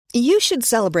You should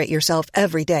celebrate yourself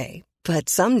every day, but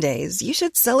some days you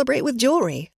should celebrate with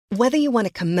jewelry. Whether you want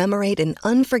to commemorate an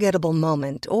unforgettable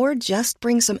moment or just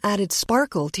bring some added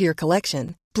sparkle to your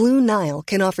collection, Blue Nile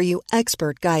can offer you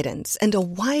expert guidance and a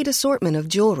wide assortment of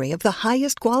jewelry of the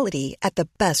highest quality at the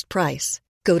best price.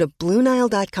 Go to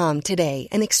BlueNile.com today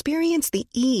and experience the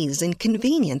ease and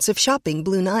convenience of shopping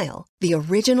Blue Nile, the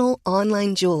original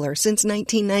online jeweler since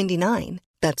 1999.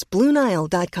 That's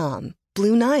BlueNile.com.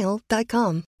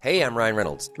 BlueNile.com. Hey, I'm Ryan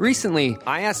Reynolds. Recently,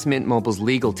 I asked Mint Mobile's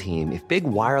legal team if big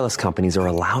wireless companies are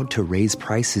allowed to raise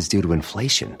prices due to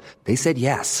inflation. They said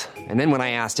yes. And then when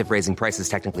I asked if raising prices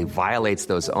technically violates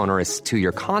those onerous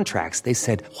two-year contracts, they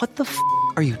said, "What the f***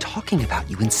 are you talking about,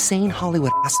 you insane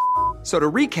Hollywood ass f- So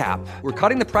to recap, we're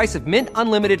cutting the price of Mint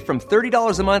Unlimited from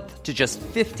 $30 a month to just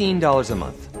 $15 a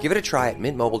month. Give it a try at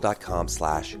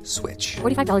mintmobile.com/switch.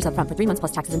 $45 up front for 3 months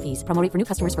plus taxes and fees. Promo rate for new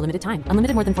customers for limited time.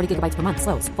 Unlimited more than 40 gigabytes per month.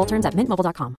 Slows full terms at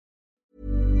mintmobile.com.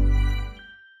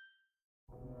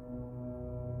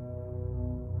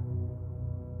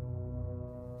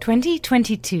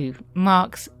 "2022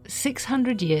 marks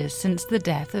 600 years since the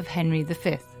death of Henry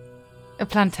V. A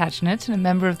Plantagenet and a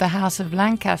member of the House of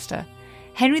Lancaster,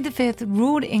 Henry V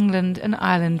ruled England and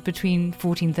Ireland between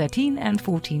 1413 and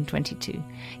 1422.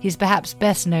 He is perhaps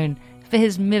best known for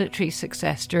his military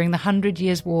success during the 100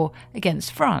 Years' War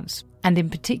against France, and in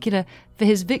particular for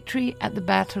his victory at the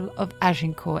Battle of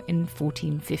Agincourt in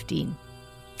 1415.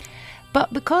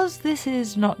 But because this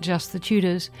is not just the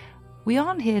Tudors, we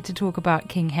aren't here to talk about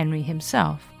King Henry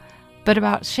himself, but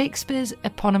about Shakespeare's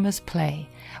eponymous play,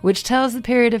 which tells the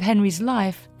period of Henry's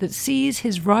life that sees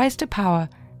his rise to power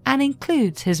and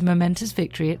includes his momentous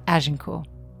victory at Agincourt.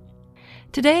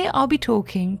 Today I'll be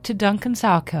talking to Duncan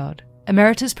Salkeld,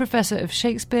 Emeritus Professor of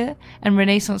Shakespeare and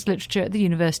Renaissance Literature at the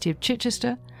University of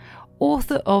Chichester,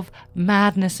 author of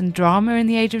Madness and Drama in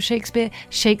the Age of Shakespeare,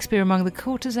 Shakespeare Among the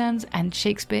Courtesans, and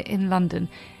Shakespeare in London.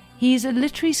 He's a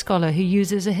literary scholar who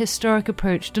uses a historic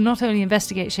approach to not only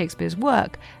investigate Shakespeare's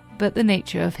work, but the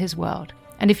nature of his world.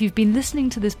 And if you've been listening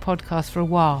to this podcast for a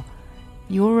while,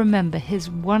 you'll remember his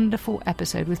wonderful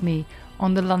episode with me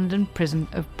on the London prison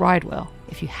of Bridewell.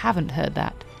 If you haven't heard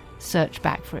that, search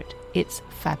back for it. It's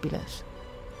fabulous.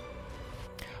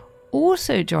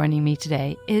 Also joining me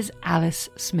today is Alice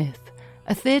Smith,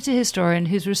 a theatre historian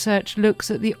whose research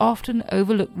looks at the often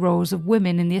overlooked roles of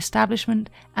women in the establishment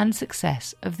and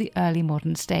success of the early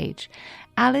modern stage.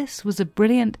 Alice was a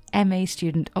brilliant MA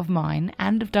student of mine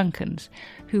and of Duncan's,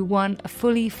 who won a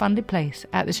fully funded place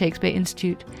at the Shakespeare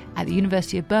Institute at the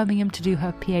University of Birmingham to do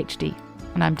her PhD,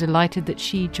 and I'm delighted that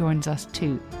she joins us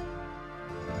too.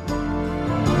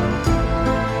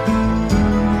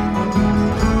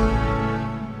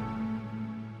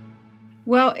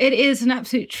 Well, it is an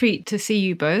absolute treat to see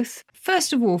you both.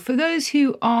 First of all, for those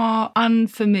who are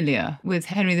unfamiliar with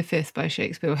Henry V by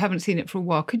Shakespeare or haven't seen it for a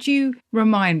while, could you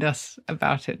remind us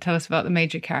about it? Tell us about the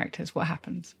major characters, what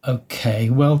happens?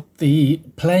 Okay, well, the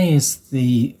play is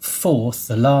the fourth,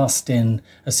 the last in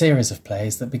a series of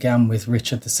plays that began with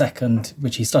Richard II,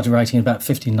 which he started writing in about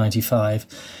 1595.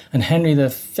 And Henry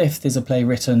V is a play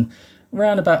written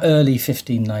around about early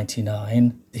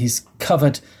 1599. He's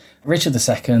covered Richard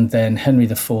II, then Henry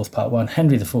IV Part 1,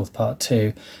 Henry IV Part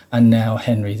 2, and now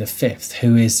Henry V,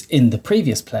 who is, in the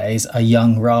previous plays, a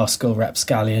young rascal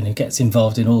rapscallion who gets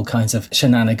involved in all kinds of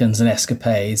shenanigans and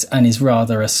escapades and is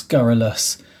rather a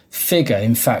scurrilous figure.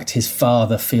 In fact, his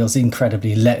father feels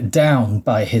incredibly let down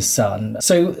by his son.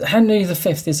 So Henry V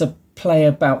is a play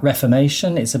about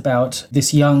Reformation. It's about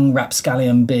this young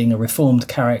rapscallion being a reformed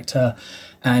character,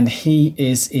 and he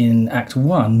is, in Act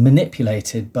 1,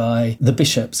 manipulated by the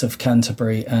bishops of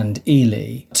Canterbury and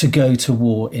Ely to go to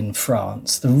war in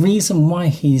France. The reason why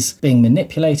he's being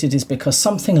manipulated is because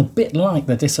something a bit like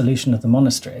the dissolution of the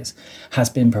monasteries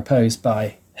has been proposed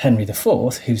by Henry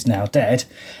IV, who's now dead,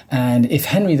 and if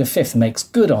Henry V makes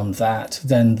good on that,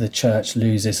 then the church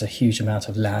loses a huge amount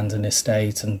of land and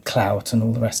estate and clout and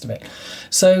all the rest of it.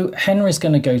 So Henry's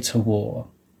going to go to war.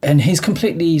 And he's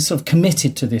completely sort of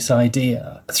committed to this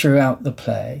idea throughout the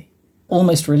play,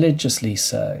 almost religiously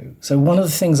so. So one of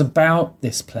the things about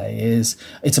this play is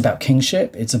it's about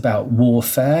kingship, it's about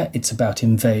warfare, it's about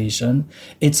invasion,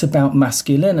 it's about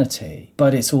masculinity,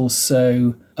 but it's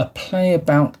also a play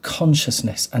about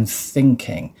consciousness and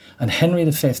thinking. And Henry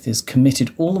V is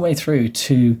committed all the way through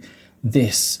to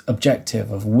this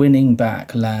objective of winning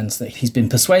back lands that he's been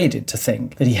persuaded to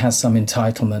think that he has some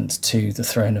entitlement to the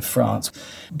throne of France,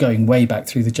 going way back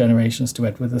through the generations to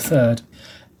Edward III.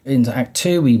 In Act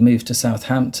 2, we move to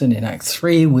Southampton. In Act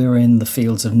 3, we're in the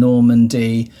fields of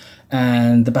Normandy,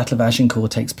 and the Battle of Agincourt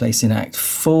takes place in Act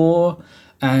 4.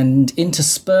 And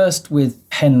interspersed with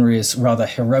Henry's rather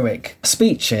heroic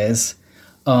speeches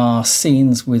are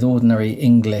scenes with ordinary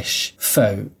English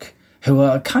folk who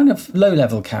are kind of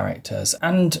low-level characters.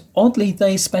 And oddly,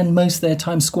 they spend most of their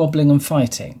time squabbling and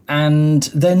fighting. And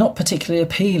they're not particularly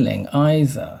appealing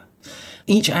either.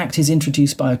 Each act is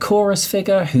introduced by a chorus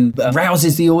figure who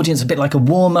rouses the audience a bit like a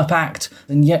warm-up act.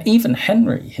 And yet even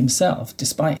Henry himself,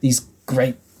 despite these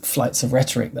great flights of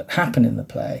rhetoric that happen in the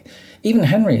play, even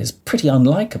Henry is pretty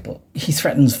unlikable. He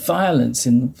threatens violence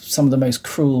in some of the most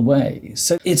cruel ways.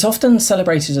 So it's often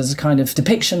celebrated as a kind of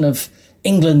depiction of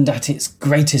England at its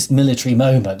greatest military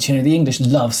moment. You know, the English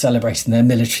love celebrating their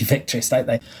military victories, don't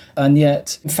they? And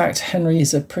yet, in fact, Henry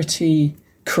is a pretty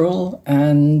cruel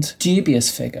and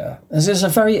dubious figure. This is a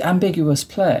very ambiguous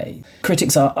play.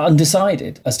 Critics are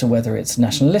undecided as to whether it's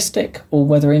nationalistic or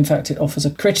whether, in fact, it offers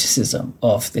a criticism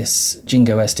of this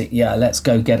jingoistic, yeah, let's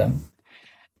go get 'em.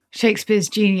 Shakespeare's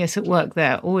genius at work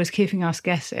there, always keeping us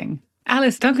guessing.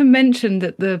 Alice, Duncan mentioned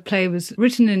that the play was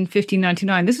written in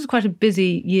 1599. This was quite a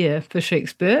busy year for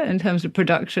Shakespeare in terms of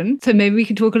production. So maybe we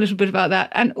can talk a little bit about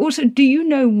that. And also, do you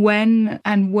know when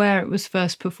and where it was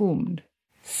first performed?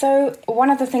 So one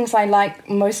of the things I like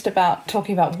most about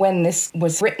talking about when this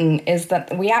was written is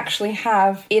that we actually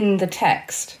have in the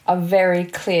text a very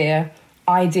clear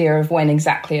idea of when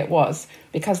exactly it was,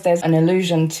 because there's an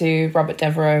allusion to Robert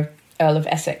Devereux, Earl of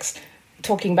Essex,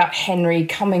 talking about Henry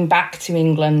coming back to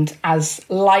England as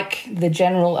like the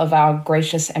general of our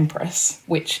gracious empress,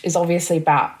 which is obviously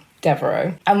about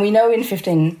Devereux. And we know in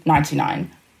 1599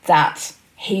 that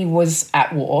he was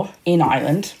at war in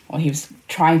Ireland, or he was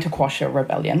trying to quash a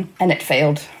rebellion, and it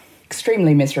failed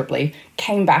extremely miserably,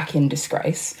 came back in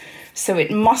disgrace. So it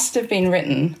must have been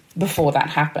written before that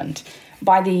happened.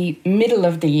 By the middle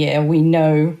of the year, we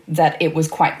know that it was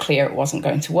quite clear it wasn't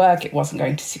going to work, it wasn't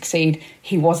going to succeed,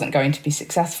 he wasn't going to be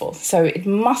successful. So it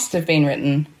must have been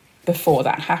written before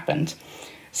that happened.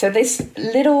 So this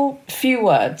little few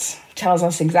words tells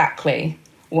us exactly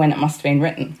when it must have been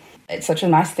written. It's such a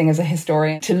nice thing as a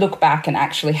historian to look back and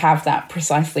actually have that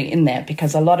precisely in there,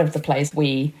 because a lot of the plays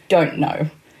we don't know,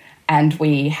 and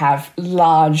we have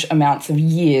large amounts of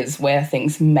years where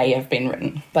things may have been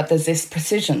written. But there's this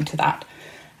precision to that.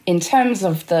 In terms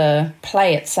of the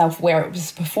play itself, where it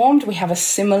was performed, we have a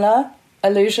similar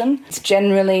allusion. It's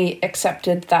generally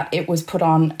accepted that it was put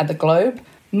on at the Globe.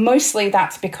 Mostly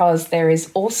that's because there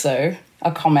is also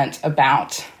a comment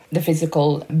about the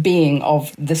physical being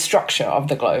of the structure of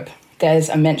the Globe. There's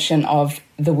a mention of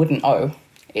the wooden O.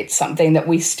 It's something that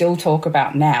we still talk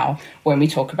about now when we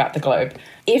talk about the Globe.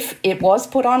 If it was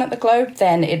put on at the Globe,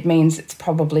 then it means it's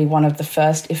probably one of the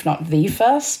first, if not the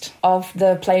first, of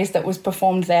the plays that was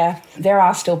performed there. There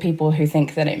are still people who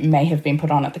think that it may have been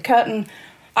put on at the Curtain.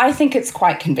 I think it's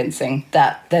quite convincing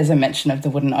that there's a mention of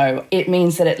the wooden O. It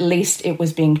means that at least it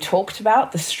was being talked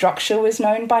about. The structure was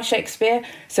known by Shakespeare.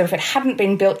 So if it hadn't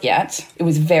been built yet, it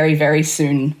was very, very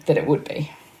soon that it would be.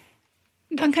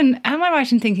 Duncan, am I right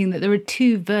in thinking that there are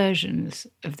two versions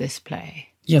of this play?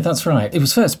 Yeah, that's right. It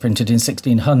was first printed in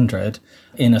 1600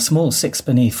 in a small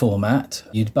sixpenny format.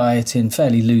 You'd buy it in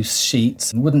fairly loose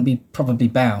sheets and wouldn't be probably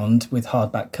bound with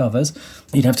hardback covers.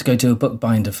 You'd have to go to a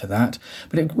bookbinder for that.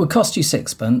 But it would cost you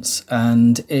sixpence,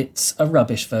 and it's a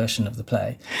rubbish version of the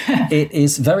play. It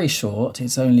is very short.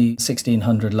 It's only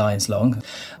 1,600 lines long,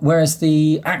 whereas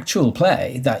the actual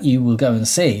play that you will go and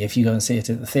see, if you go and see it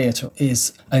at the theatre,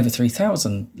 is over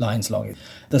 3,000 lines long.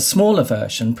 The smaller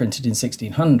version, printed in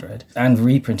 1600 and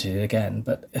reprinted again,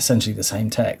 but essentially the same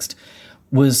text,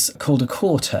 was called a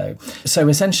quarto. So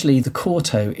essentially the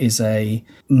quarto is a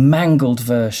mangled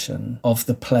version of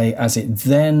the play as it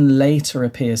then later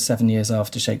appears 7 years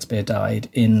after Shakespeare died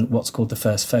in what's called the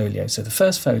First Folio. So the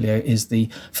First Folio is the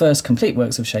first complete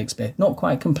works of Shakespeare. Not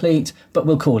quite complete, but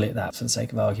we'll call it that for the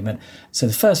sake of argument. So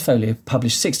the First Folio,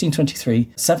 published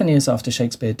 1623, 7 years after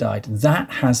Shakespeare died, that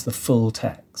has the full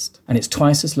text. And it's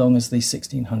twice as long as the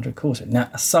 1600 quarto. Now,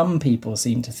 some people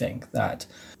seem to think that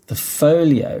the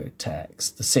folio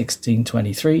text, the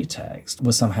 1623 text,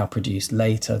 was somehow produced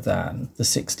later than the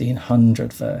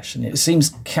 1600 version. It seems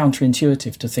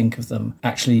counterintuitive to think of them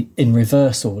actually in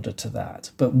reverse order to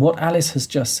that. But what Alice has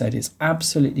just said is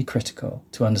absolutely critical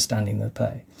to understanding the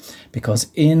play. Because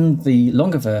in the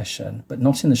longer version, but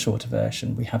not in the shorter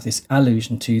version, we have this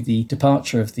allusion to the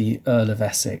departure of the Earl of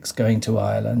Essex going to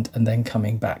Ireland and then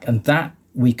coming back. And that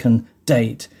we can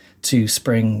date to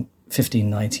spring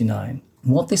 1599.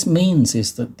 What this means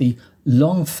is that the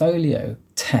long folio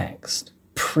text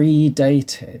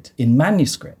predated in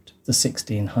manuscript the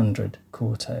 1600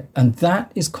 quarto. And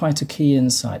that is quite a key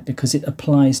insight because it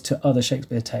applies to other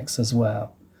Shakespeare texts as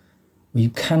well. You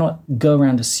cannot go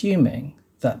around assuming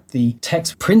that the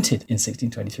text printed in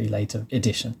 1623, later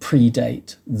edition,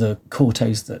 predate the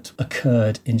quartos that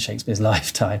occurred in Shakespeare's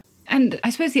lifetime. And I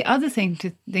suppose the other thing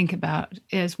to think about,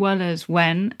 as well as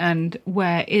when and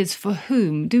where, is for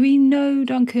whom. Do we know,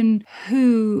 Duncan,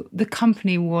 who the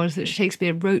company was that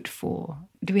Shakespeare wrote for?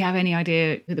 Do we have any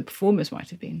idea who the performers might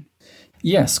have been?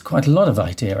 Yes, quite a lot of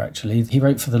idea, actually. He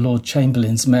wrote for the Lord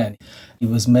Chamberlain's Men. He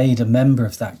was made a member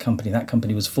of that company. That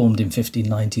company was formed in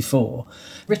 1594.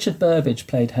 Richard Burbage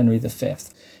played Henry V.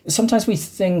 Sometimes we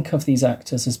think of these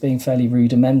actors as being fairly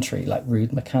rudimentary, like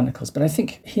rude mechanicals, but I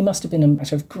think he must have been an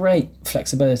actor of great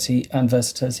flexibility and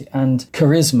versatility and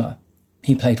charisma.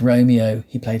 He played Romeo,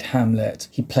 he played Hamlet,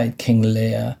 he played King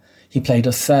Lear, he played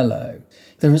Othello.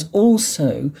 There is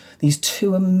also these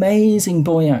two amazing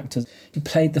boy actors who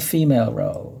played the female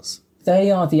roles.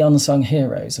 They are the unsung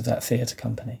heroes of that theatre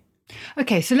company.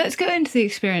 Okay, so let's go into the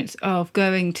experience of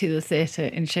going to the theatre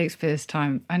in Shakespeare's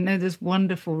time. I know there's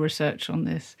wonderful research on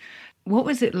this. What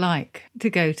was it like to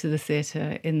go to the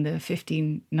theatre in the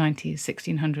 1590s,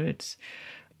 1600s?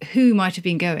 Who might have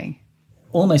been going?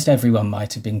 Almost everyone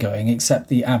might have been going, except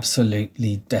the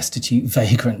absolutely destitute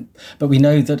vagrant. But we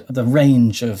know that the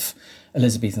range of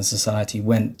Elizabethan society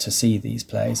went to see these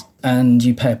plays, and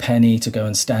you pay a penny to go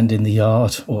and stand in the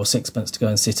yard or sixpence to go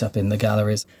and sit up in the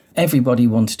galleries. Everybody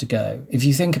wanted to go. If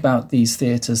you think about these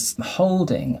theatres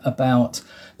holding about,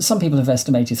 some people have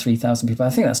estimated 3,000 people. I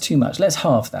think that's too much. Let's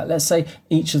halve that. Let's say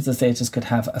each of the theatres could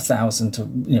have 1,000 to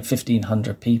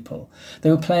 1,500 people. They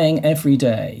were playing every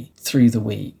day through the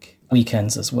week,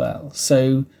 weekends as well.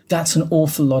 So that's an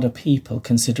awful lot of people,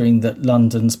 considering that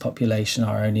London's population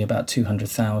are only about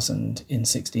 200,000 in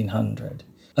 1600.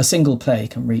 A single play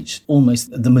can reach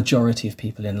almost the majority of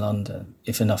people in London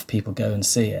if enough people go and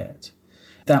see it.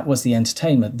 That was the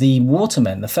entertainment. The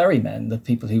watermen, the ferrymen, the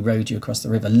people who rowed you across the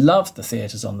river, loved the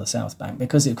theatres on the South Bank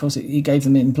because, of course, it gave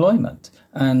them employment.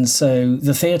 And so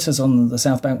the theatres on the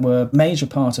South Bank were a major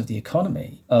part of the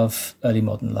economy of early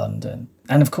modern London.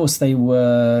 And, of course, they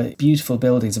were beautiful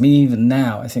buildings. I mean, even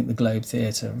now, I think the Globe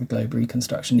Theatre, the Globe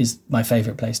Reconstruction, is my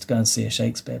favourite place to go and see a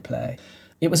Shakespeare play.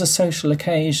 It was a social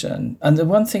occasion. And the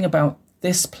one thing about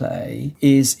this play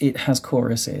is it has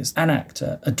choruses. An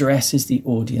actor addresses the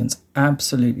audience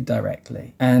absolutely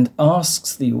directly and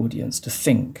asks the audience to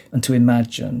think and to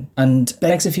imagine and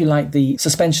begs, if you like, the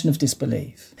suspension of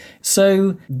disbelief.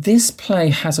 So this play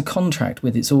has a contract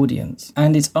with its audience,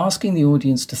 and it's asking the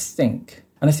audience to think.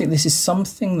 And I think this is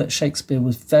something that Shakespeare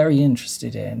was very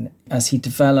interested in as he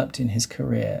developed in his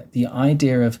career, the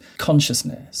idea of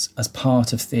consciousness as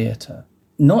part of theatre.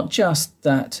 Not just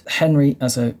that Henry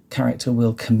as a character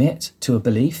will commit to a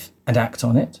belief and act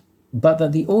on it, but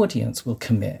that the audience will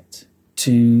commit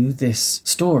to this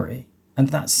story. And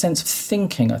that sense of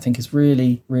thinking, I think, is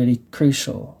really, really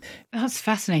crucial. That's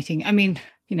fascinating. I mean,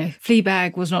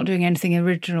 Fleabag was not doing anything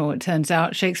original, it turns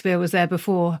out. Shakespeare was there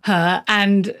before her,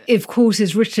 and of course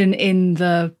is written in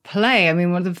the play. I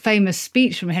mean, one of the famous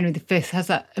speech from Henry V has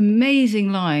that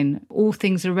amazing line, "All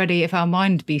things are ready if our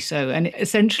mind be so." And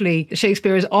essentially,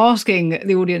 Shakespeare is asking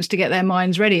the audience to get their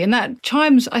minds ready. And that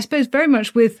chimes, I suppose, very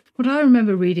much with what I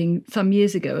remember reading some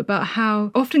years ago about how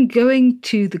often going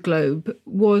to the Globe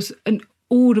was an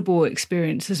audible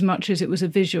experience as much as it was a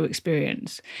visual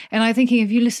experience. And I'm thinking,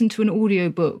 if you listen to an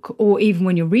audiobook, or even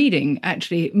when you're reading,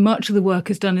 actually, much of the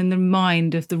work is done in the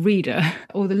mind of the reader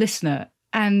or the listener.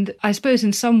 And I suppose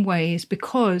in some ways,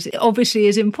 because it obviously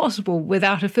is impossible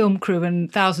without a film crew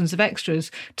and thousands of extras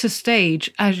to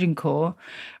stage Agincourt,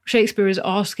 Shakespeare is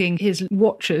asking his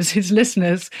watchers, his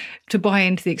listeners, to buy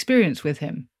into the experience with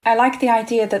him. I like the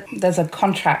idea that there's a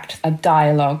contract, a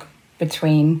dialogue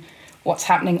between what's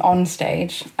happening on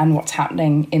stage and what's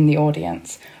happening in the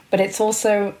audience. But it's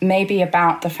also maybe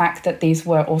about the fact that these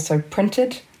were also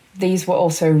printed, these were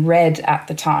also read at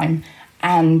the time,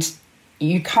 and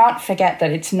you can't forget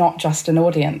that it's not just an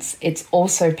audience, it's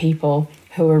also people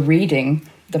who are reading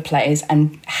the plays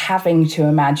and having to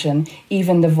imagine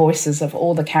even the voices of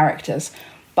all the characters.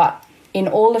 But in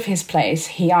all of his plays,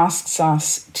 he asks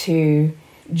us to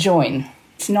join.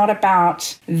 It's not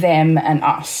about them and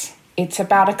us. It's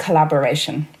about a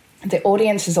collaboration. The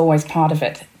audience is always part of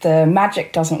it. The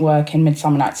magic doesn't work in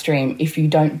Midsummer Night's Dream if you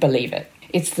don't believe it.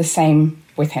 It's the same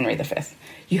with Henry V.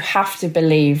 You have to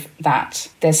believe that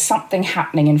there's something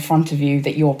happening in front of you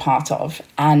that you're part of,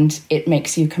 and it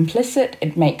makes you complicit,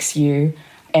 it makes you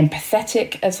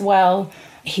empathetic as well.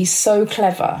 He's so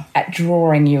clever at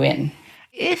drawing you in.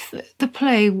 If the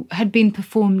play had been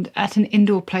performed at an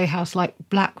indoor playhouse like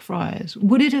Blackfriars,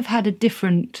 would it have had a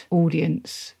different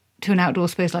audience to an outdoor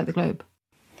space like the Globe?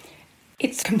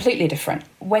 It's completely different.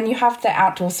 When you have the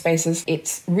outdoor spaces,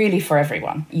 it's really for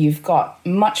everyone. You've got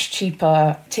much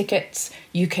cheaper tickets.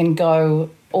 You can go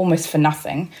almost for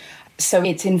nothing. So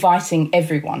it's inviting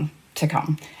everyone to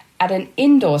come. At an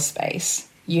indoor space,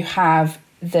 you have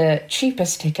the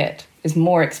cheapest ticket is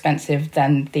more expensive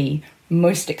than the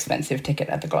most expensive ticket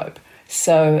at the Globe.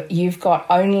 So you've got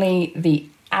only the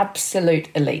absolute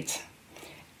elite.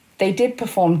 They did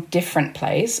perform different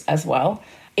plays as well.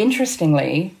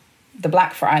 Interestingly, the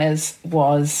Blackfriars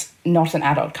was not an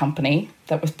adult company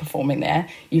that was performing there.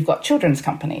 You've got children's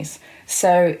companies.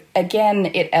 So again,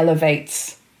 it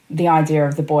elevates the idea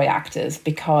of the boy actors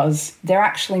because they're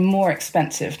actually more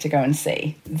expensive to go and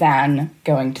see than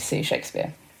going to see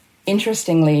Shakespeare.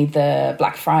 Interestingly, the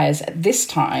Blackfriars at this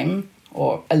time,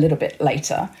 or a little bit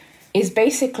later, is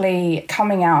basically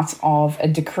coming out of a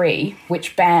decree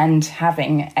which banned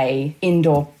having an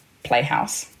indoor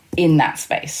playhouse in that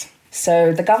space.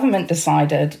 So the government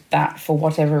decided that for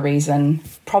whatever reason,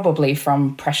 probably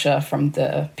from pressure from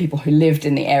the people who lived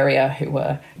in the area, who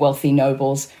were wealthy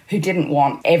nobles, who didn't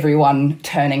want everyone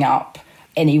turning up,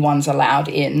 anyone's allowed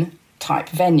in type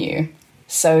venue.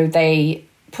 So they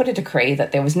put a decree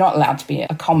that there was not allowed to be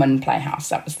a common playhouse,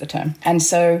 that was the term. And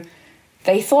so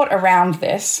they thought around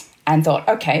this and thought,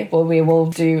 okay, well, we will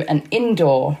do an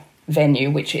indoor venue,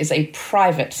 which is a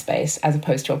private space as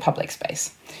opposed to a public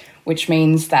space, which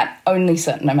means that only a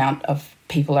certain amount of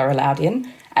people are allowed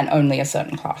in and only a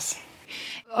certain class.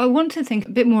 I want to think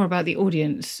a bit more about the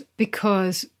audience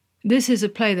because this is a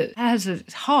play that has at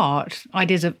its heart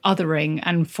ideas of othering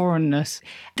and foreignness.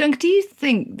 Duncan, do you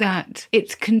think that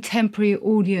its contemporary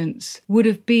audience would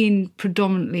have been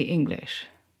predominantly English?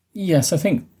 Yes, I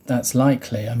think that's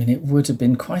likely. I mean, it would have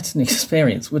been quite an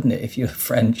experience, wouldn't it, if you were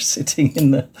French sitting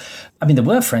in the... I mean, there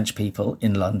were French people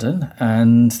in London,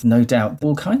 and no doubt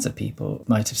all kinds of people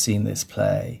might have seen this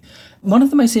play. One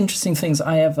of the most interesting things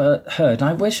I ever heard,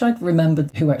 I wish I'd remembered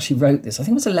who actually wrote this. I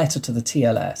think it was a letter to the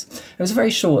TLS. It was a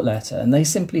very short letter, and they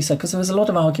simply said, because there was a lot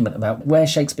of argument about where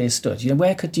Shakespeare stood. You know,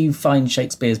 where could you find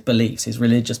Shakespeare's beliefs, his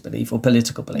religious belief or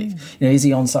political belief? You know, is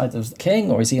he on the side of the king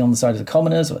or is he on the side of the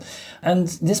commoners? And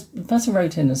this person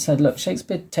wrote in and said, look,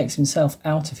 Shakespeare takes himself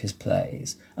out of his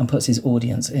plays and puts his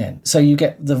audience in. So you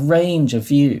get the range of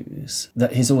views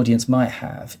that his audience might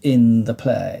have in the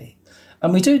play.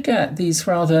 And we do get these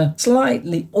rather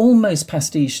slightly, almost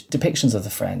pastiche depictions of the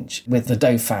French, with the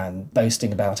Dauphin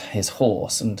boasting about his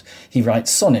horse, and he writes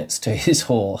sonnets to his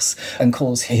horse and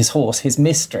calls his horse his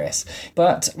mistress.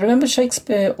 But remember,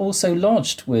 Shakespeare also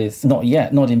lodged with, not in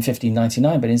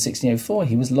 1599, but in 1604,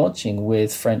 he was lodging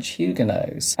with French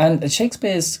Huguenots. And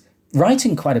Shakespeare's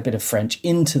writing quite a bit of French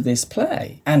into this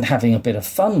play and having a bit of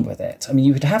fun with it. I mean,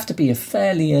 you would have to be a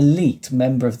fairly elite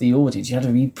member of the audience. You had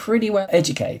to be pretty well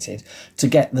educated to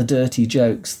get the dirty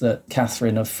jokes that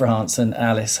Catherine of France and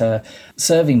Alice, her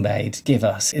serving maid, give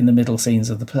us in the middle scenes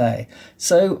of the play.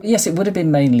 So, yes, it would have been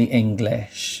mainly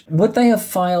English. Would they have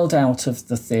filed out of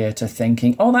the theatre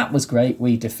thinking, oh, that was great,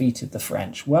 we defeated the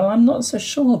French? Well, I'm not so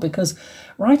sure, because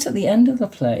right at the end of the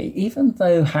play, even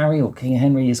though Harry or King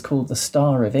Henry is called the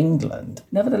Star of England,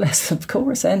 nevertheless, the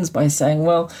chorus ends by saying,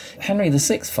 well, Henry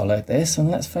VI followed this, and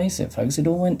let's face it, folks, it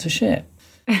all went to shit.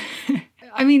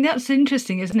 I mean, that's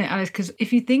interesting, isn't it, Alice? Because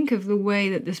if you think of the way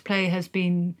that this play has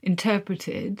been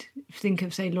interpreted, think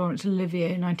of, say, Laurence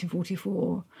Olivier in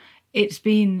 1944, it's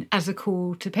been as a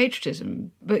call to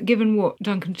patriotism. But given what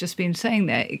Duncan's just been saying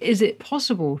there, is it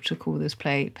possible to call this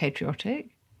play patriotic?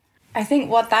 I think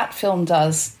what that film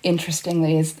does,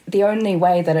 interestingly, is the only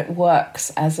way that it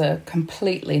works as a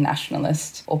completely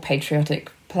nationalist or patriotic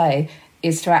play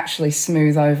is to actually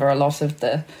smooth over a lot of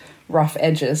the rough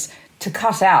edges, to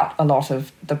cut out a lot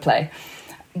of the play.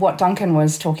 What Duncan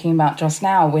was talking about just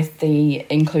now with the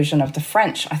inclusion of the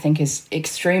French, I think is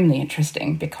extremely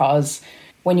interesting, because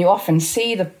when you often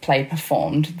see the play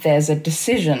performed, there's a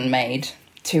decision made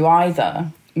to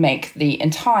either make the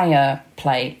entire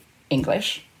play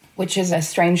English, which is a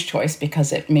strange choice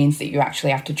because it means that you actually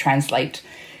have to translate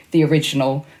the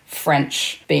original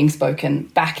French being spoken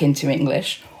back into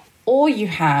English. Or you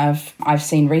have, I've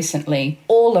seen recently,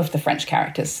 all of the French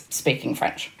characters speaking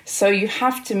French. So you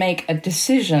have to make a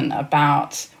decision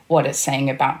about what it's saying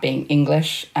about being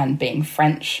English and being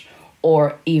French,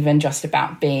 or even just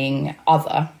about being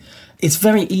other. It's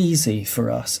very easy for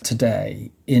us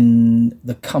today, in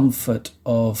the comfort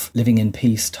of living in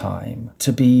peacetime,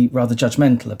 to be rather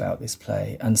judgmental about this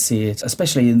play and see it,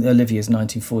 especially in Olivia's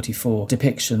 1944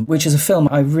 depiction, which is a film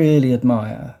I really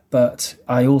admire, but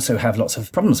I also have lots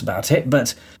of problems about it.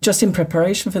 But just in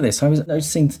preparation for this, I was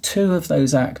noticing two of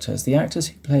those actors, the actors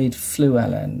who played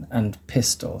Fluellen and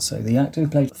Pistol. So the actor who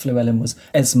played Fluellen was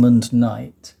Esmond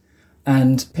Knight,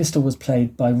 and Pistol was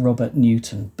played by Robert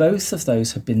Newton. Both of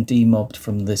those had been demobbed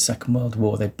from the Second World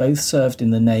War. They both served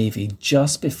in the Navy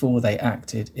just before they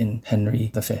acted in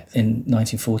Henry V in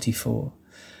 1944.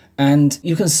 And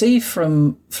you can see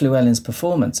from Fluellen's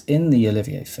performance in the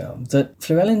Olivier film that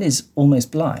Fluellen is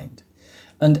almost blind.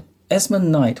 And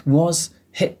Esmond Knight was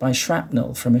hit by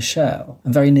shrapnel from a shell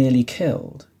and very nearly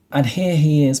killed. And here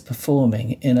he is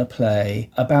performing in a play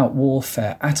about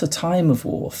warfare at a time of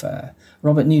warfare.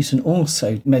 Robert Newton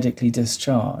also medically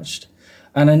discharged.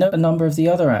 And I know a number of the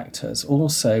other actors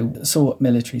also sought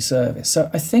military service. So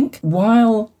I think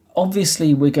while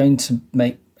obviously we're going to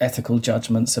make ethical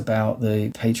judgments about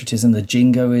the patriotism, the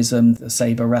jingoism, the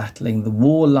sabre rattling, the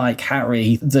warlike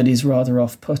Harry that is rather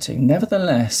off-putting,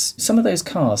 nevertheless, some of those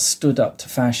casts stood up to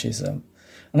fascism.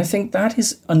 And I think that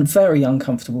is a very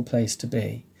uncomfortable place to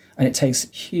be. And it takes a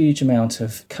huge amount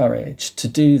of courage to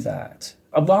do that.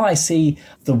 While I see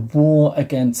the war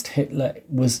against Hitler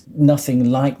was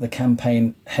nothing like the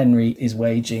campaign Henry is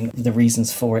waging, the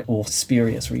reasons for it, or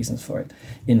spurious reasons for it,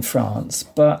 in France.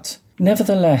 But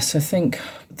nevertheless, I think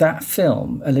that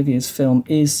film, Olivier's film,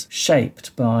 is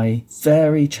shaped by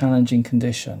very challenging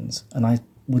conditions. And I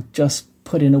would just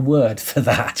put in a word for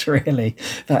that, really,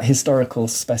 that historical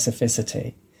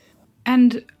specificity.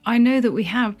 And I know that we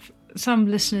have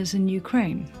some listeners in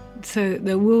Ukraine. So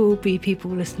there will be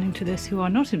people listening to this who are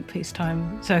not in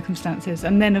peacetime circumstances.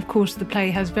 And then, of course, the play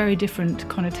has very different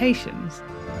connotations.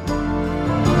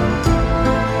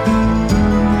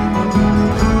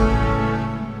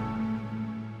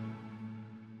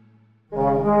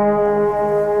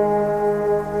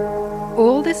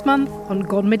 All this month on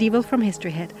Gone Medieval from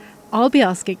History Hit, I'll be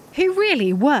asking, who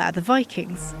really were the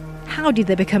Vikings? How did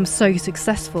they become so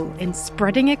successful in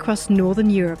spreading across Northern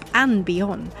Europe and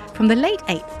beyond, from the late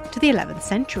 8th to the 11th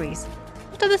centuries?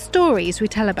 What are the stories we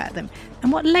tell about them,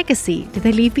 and what legacy do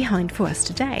they leave behind for us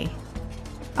today?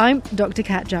 I'm Dr.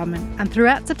 Kat Jarman, and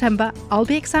throughout September, I'll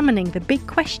be examining the big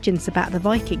questions about the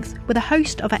Vikings with a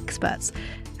host of experts,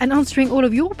 and answering all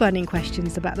of your burning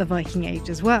questions about the Viking Age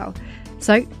as well.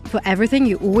 So, for everything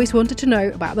you always wanted to know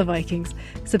about the Vikings,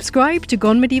 subscribe to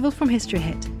Gone Medieval from History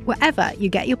Hit, wherever you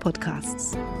get your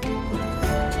podcasts.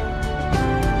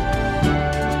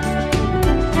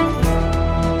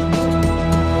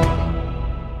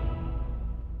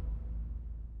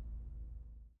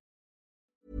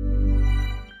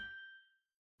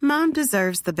 Mom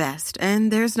deserves the best,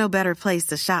 and there's no better place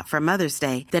to shop for Mother's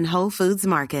Day than Whole Foods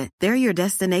Market. They're your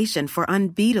destination for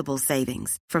unbeatable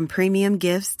savings, from premium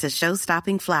gifts to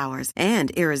show-stopping flowers and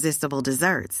irresistible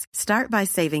desserts. Start by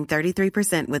saving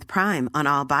 33% with Prime on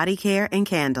all body care and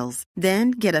candles.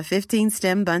 Then get a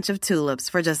 15-stem bunch of tulips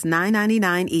for just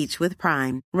 $9.99 each with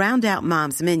Prime. Round out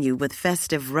Mom's menu with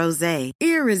festive rosé,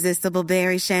 irresistible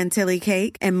berry chantilly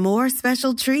cake, and more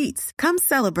special treats. Come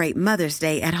celebrate Mother's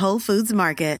Day at Whole Foods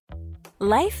Market.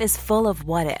 Life is full of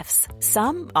what-ifs.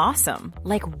 Some awesome,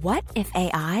 like what if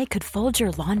AI could fold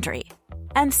your laundry?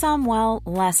 And some, well,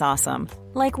 less awesome,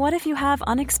 like what if you have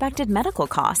unexpected medical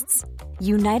costs?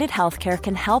 United Healthcare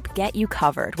can help get you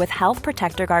covered with Health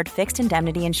Protector Guard fixed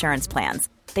indemnity insurance plans.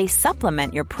 They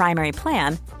supplement your primary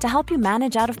plan to help you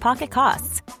manage out-of-pocket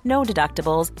costs. No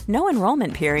deductibles, no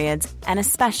enrollment periods, and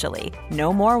especially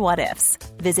no more what-ifs.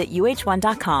 Visit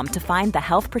uh1.com to find the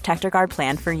Health Protector Guard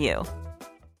plan for you.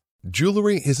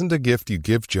 Jewelry isn't a gift you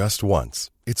give just once.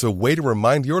 It's a way to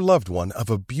remind your loved one of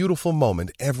a beautiful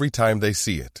moment every time they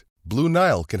see it. Blue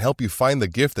Nile can help you find the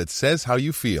gift that says how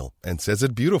you feel and says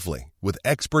it beautifully, with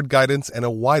expert guidance and a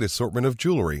wide assortment of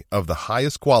jewelry of the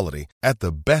highest quality at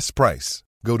the best price.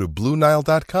 Go to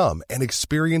BlueNile.com and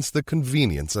experience the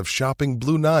convenience of shopping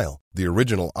Blue Nile, the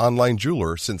original online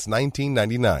jeweler since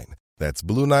 1999. That's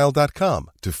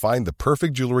BlueNile.com to find the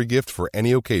perfect jewelry gift for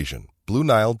any occasion.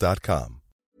 BlueNile.com.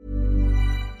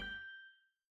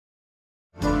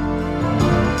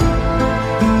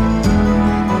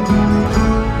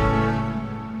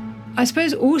 I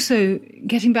suppose also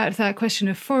getting back to that question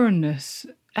of foreignness,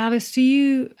 Alice, do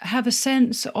you have a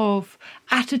sense of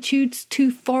attitudes to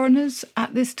foreigners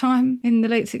at this time in the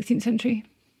late 16th century?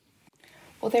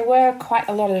 Well, there were quite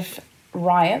a lot of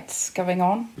riots going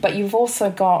on, but you've also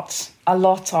got a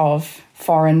lot of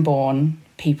foreign-born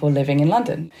people living in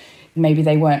London. Maybe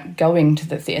they weren't going to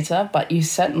the theatre, but you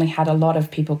certainly had a lot of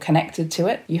people connected to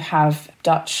it. You have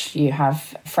Dutch, you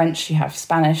have French, you have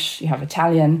Spanish, you have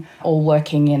Italian, all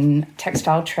working in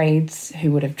textile trades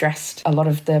who would have dressed a lot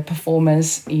of the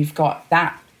performers. You've got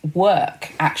that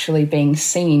work actually being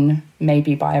seen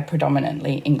maybe by a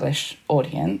predominantly English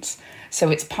audience. So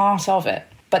it's part of it.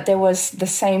 But there was the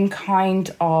same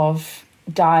kind of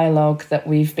dialogue that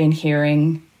we've been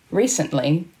hearing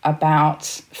recently about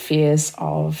fears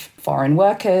of foreign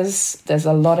workers. There's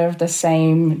a lot of the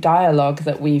same dialogue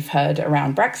that we've heard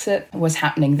around Brexit was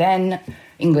happening then.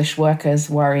 English workers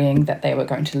worrying that they were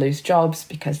going to lose jobs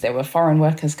because there were foreign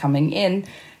workers coming in.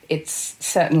 It's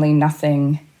certainly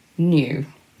nothing new.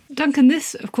 Duncan,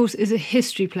 this, of course, is a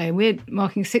history play. We're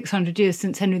marking 600 years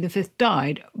since Henry V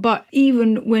died. But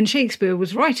even when Shakespeare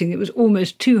was writing, it was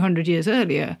almost 200 years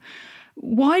earlier.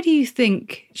 Why do you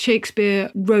think Shakespeare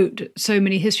wrote so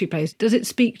many history plays? Does it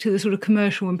speak to the sort of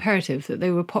commercial imperative that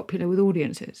they were popular with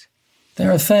audiences?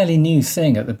 They're a fairly new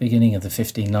thing at the beginning of the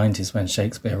 1590s when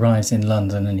Shakespeare arrives in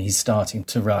London and he's starting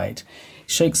to write.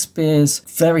 Shakespeare's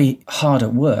very hard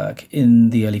at work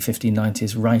in the early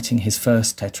 1590s writing his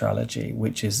first tetralogy,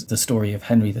 which is the story of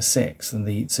Henry VI and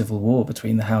the civil war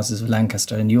between the houses of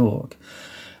Lancaster and York.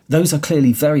 Those are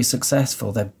clearly very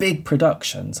successful. They're big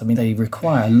productions. I mean, they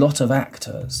require a lot of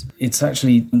actors. It's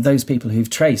actually those people who've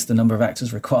traced the number of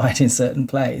actors required in certain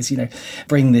plays,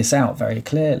 bring this out very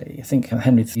clearly. I think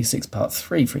Henry VI Part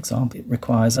 3, for example, it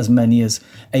requires as many as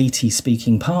 80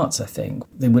 speaking parts, I think.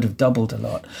 They would have doubled a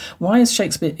lot. Why is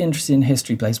Shakespeare interested in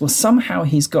history plays? Well, somehow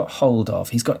he's got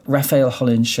Raphael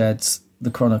Holinshed's The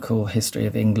Chronicle History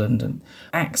of England and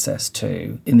access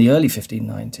to, in the early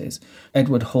 1590s,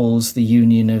 Edward Hall's The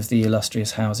Union of the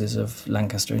Illustrious Houses of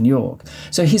Lancaster and York.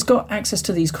 So he's got access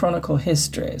to these chronicle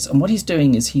histories, and what he's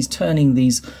doing is he's turning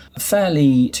these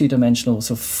fairly two-dimensional,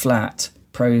 sort of flat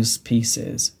prose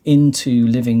pieces into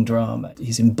living drama.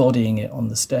 He's embodying it on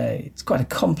the stage. It's quite a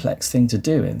complex thing to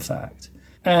do, in fact.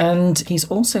 And he's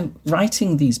also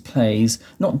writing these plays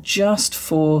not just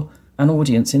for an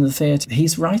audience in the theatre.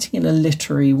 He's writing in a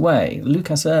literary way.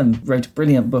 Lucas Erm wrote a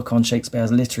brilliant book on Shakespeare as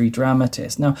a literary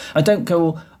dramatist. Now, I don't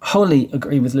wholly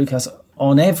agree with Lucas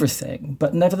on everything,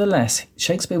 but nevertheless,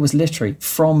 Shakespeare was literary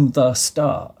from the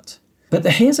start. But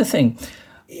here's the thing.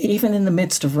 Even in the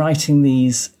midst of writing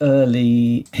these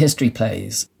early history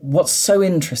plays, what's so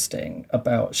interesting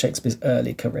about Shakespeare's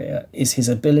early career is his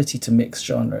ability to mix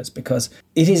genres, because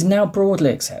it is now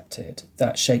broadly accepted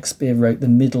that Shakespeare wrote the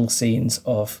middle scenes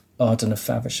of Arden of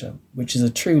Faversham, which is a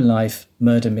true-life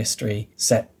murder mystery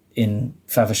set in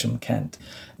Faversham, Kent.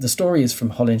 The story is from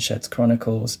Holinshed's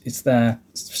Chronicles. It's there.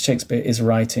 Shakespeare is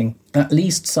writing at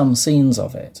least some scenes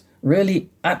of it, really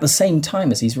at the same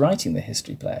time as he's writing the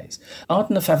history plays.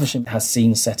 Arden of Faversham has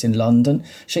scenes set in London.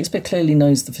 Shakespeare clearly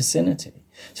knows the vicinity.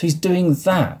 So he's doing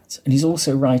that, and he's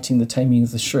also writing The Taming of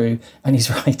the Shrew, and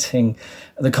he's writing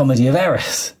The Comedy of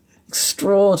Errors.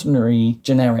 Extraordinary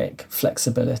generic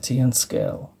flexibility and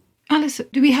skill. Alice,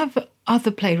 do we have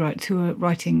other playwrights who are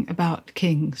writing about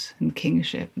kings and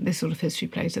kingship, this sort of history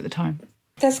plays at the time?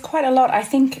 There's quite a lot. I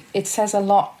think it says a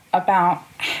lot about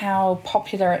how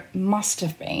popular it must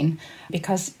have been,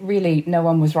 because really no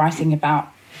one was writing about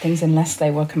things unless they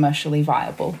were commercially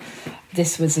viable.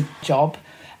 This was a job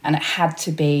and it had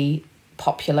to be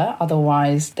popular,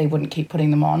 otherwise they wouldn't keep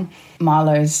putting them on.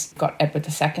 Marlowe's got Edward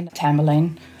II,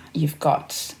 Tamburlaine. You've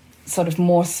got sort of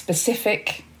more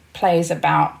specific plays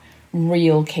about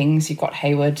real kings. You've got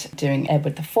Hayward doing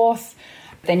Edward IV.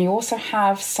 Then you also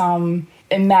have some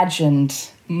imagined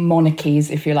monarchies,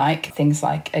 if you like, things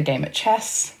like A Game at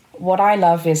Chess. What I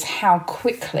love is how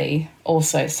quickly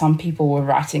also some people were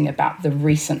writing about the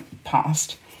recent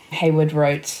past. Hayward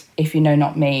wrote, If You Know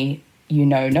Not Me, You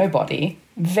Know Nobody,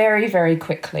 very, very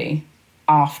quickly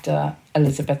after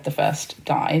Elizabeth I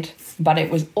died. But it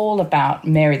was all about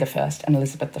Mary I and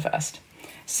Elizabeth I.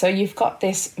 So you've got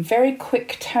this very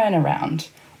quick turnaround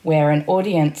where an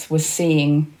audience was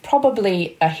seeing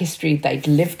probably a history they'd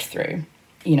lived through,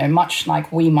 much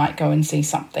like we might go and see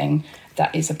something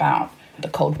that is about the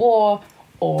Cold War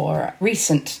or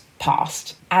recent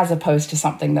past, as opposed to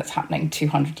something that's happening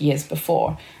 200 years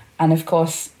before. And of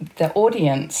course, the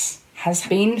audience has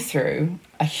been through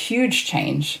a huge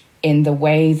change in the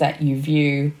way that you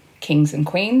view kings and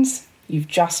queens. You've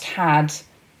just had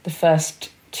the first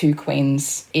two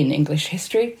queens in English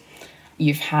history.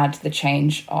 You've had the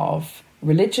change of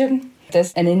religion.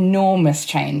 There's an enormous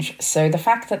change. So the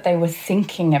fact that they were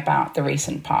thinking about the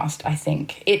recent past, I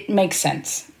think it makes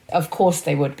sense. Of course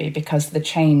they would be, because the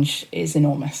change is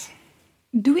enormous.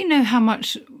 Do we know how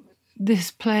much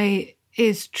this play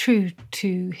is true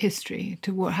to history,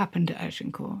 to what happened at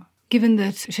Agincourt? Given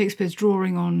that Shakespeare's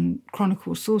drawing on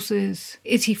chronicle sources,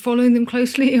 is he following them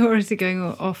closely or is he going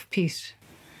off-piste?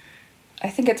 I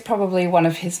think it's probably one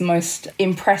of his most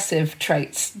impressive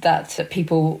traits that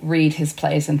people read his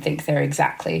plays and think they're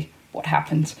exactly what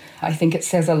happened. I think it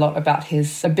says a lot about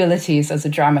his abilities as a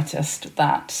dramatist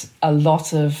that a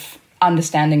lot of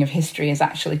understanding of history is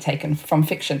actually taken from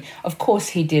fiction. Of course,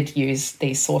 he did use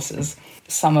these sources.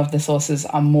 Some of the sources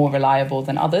are more reliable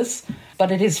than others,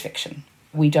 but it is fiction.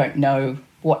 We don't know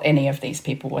what any of these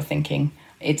people were thinking.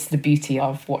 It's the beauty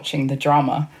of watching the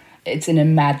drama. It's an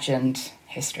imagined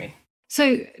history.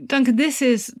 So, Duncan, this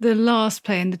is the last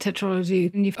play in the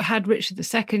tetralogy, and you've had Richard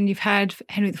II, you've had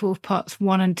Henry IV parts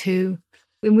 1 and 2,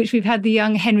 in which we've had the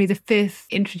young Henry V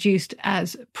introduced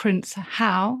as Prince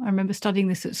Hal. I remember studying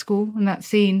this at school, and that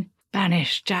scene,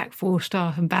 banish Jack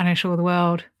Falstaff and banish all the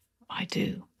world. I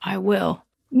do, I will.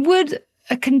 Would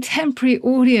a contemporary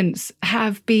audience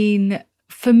have been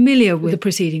familiar with the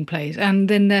preceding plays, and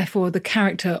then therefore the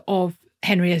character of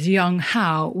Henry as young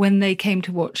Hal when they came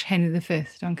to watch Henry V,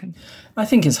 Duncan? I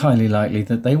think it's highly likely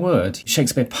that they would.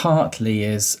 Shakespeare partly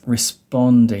is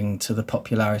responding to the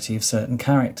popularity of certain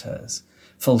characters,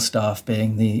 Falstaff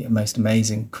being the most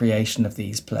amazing creation of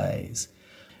these plays.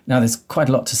 Now, there's quite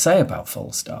a lot to say about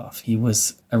Falstaff. He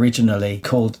was originally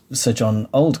called Sir John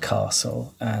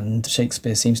Oldcastle, and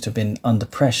Shakespeare seems to have been under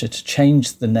pressure to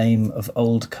change the name of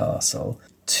Oldcastle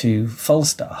to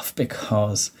Falstaff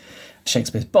because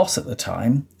Shakespeare's boss at the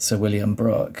time, Sir William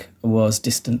Brooke, was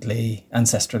distantly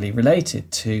ancestrally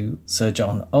related to Sir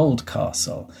John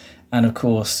Oldcastle. And of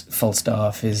course,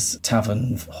 Falstaff is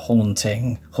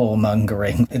tavern-haunting,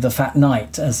 whoremongering, the Fat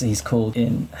Knight, as he's called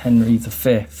in Henry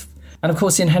V. And of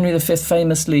course, in Henry V,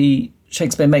 famously,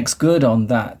 Shakespeare makes good on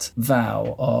that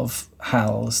vow of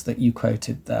Hal's that you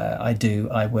quoted there, I do,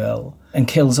 I will, and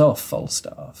kills off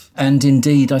Falstaff. And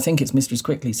indeed, I think it's Mistress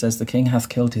Quickly says the king hath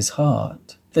killed his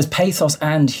heart. There's pathos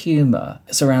and humour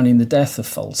surrounding the death of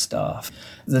Falstaff.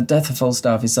 The death of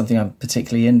Falstaff is something I'm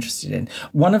particularly interested in.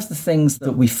 One of the things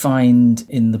that we find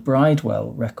in the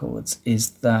Bridewell records is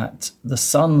that the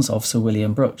sons of Sir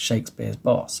William Brooke, Shakespeare's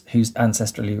boss, who's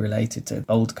ancestrally related to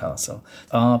Oldcastle,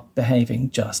 are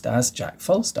behaving just as Jack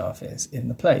Falstaff is in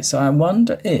the play. So I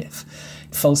wonder if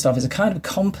Falstaff is a kind of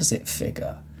composite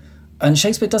figure. And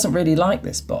Shakespeare doesn't really like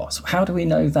this boss. How do we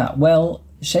know that? Well,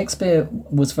 Shakespeare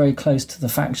was very close to the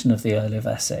faction of the Earl of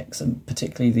Essex, and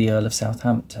particularly the Earl of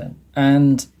Southampton.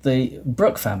 And the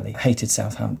Brooke family hated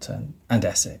Southampton and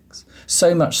Essex,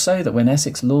 so much so that when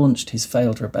Essex launched his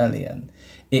failed rebellion,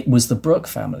 it was the Brooke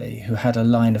family who had a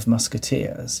line of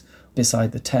musketeers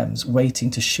beside the Thames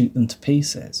waiting to shoot them to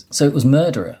pieces. So it was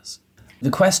murderous. The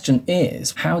question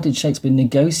is, how did Shakespeare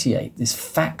negotiate this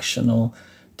factional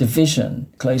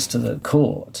division close to the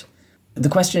court? The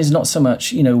question is not so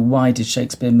much, why did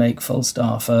Shakespeare make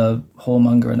Falstaff a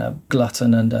whoremonger and a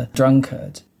glutton and a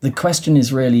drunkard? The question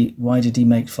is really, why did he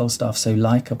make Falstaff so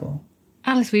likeable?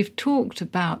 Alice, we've talked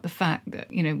about the fact that,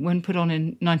 when put on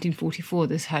in 1944,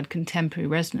 this had contemporary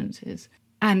resonances.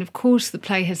 And of course, the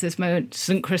play has this moment,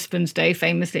 St. Crispin's Day,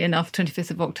 famously enough,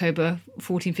 25th of October,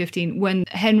 1415, when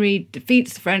Henry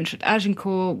defeats the French at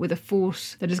Agincourt with a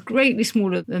force that is greatly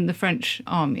smaller than the French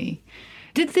army.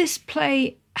 Did this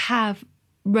play have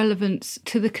relevance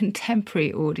to the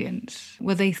contemporary audience?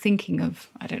 Were they thinking of,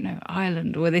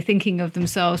 Ireland? Or were they thinking of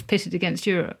themselves pitted against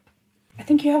Europe? I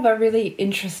think you have a really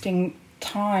interesting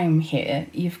time here.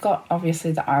 You've got,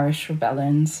 obviously, the Irish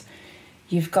rebellions.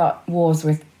 You've got wars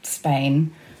with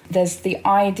Spain. There's the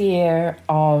idea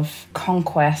of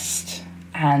conquest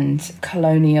and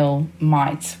colonial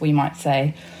might, we might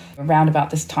say. Around about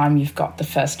this time, you've got the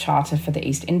first charter for the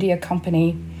East India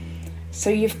Company. So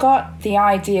you've got the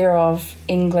idea of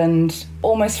England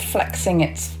almost flexing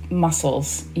its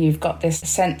muscles. You've got this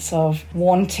sense of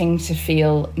wanting to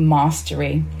feel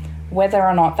mastery. Whether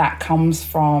or not that comes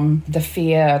from the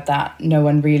fear that no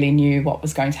one really knew what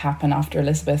was going to happen after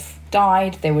Elizabeth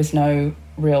died. There was no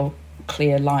real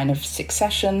clear line of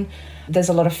succession. There's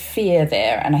a lot of fear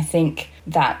there. And I think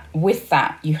that with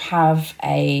that, you have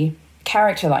a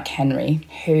character like Henry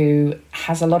who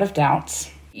has a lot of doubts.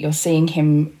 You're seeing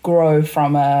him grow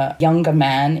from a younger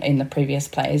man in the previous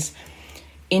plays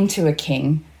into a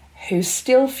king who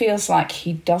still feels like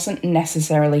he doesn't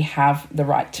necessarily have the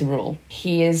right to rule.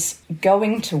 He is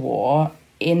going to war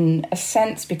in a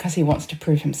sense because he wants to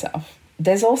prove himself.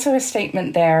 There's also a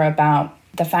statement there about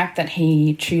the fact that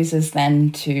he chooses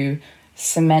then to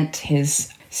cement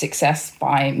his success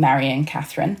by marrying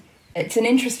Catherine. It's an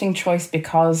interesting choice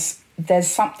because there's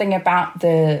something about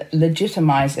the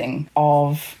legitimizing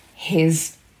of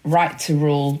his right to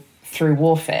rule through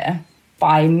warfare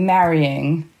by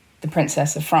marrying the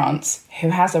Princess of France, who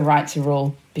has a right to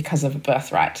rule because of a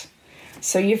birthright.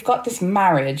 So you've got this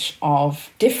marriage of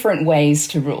different ways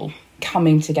to rule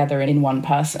coming together in one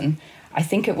person. I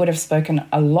think it would have spoken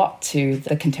a lot to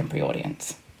the contemporary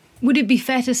audience. Would it be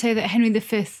fair to say that Henry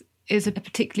V is a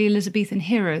particularly Elizabethan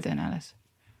hero then, Alice?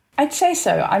 I'd say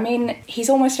so. I mean, he's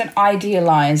almost an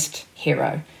idealised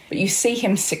hero, but you see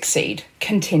him succeed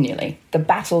continually. The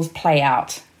battles play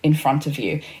out in front of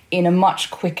you in a much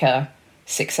quicker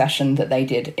succession that they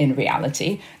did in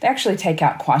reality. They actually take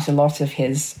out quite a lot of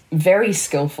his very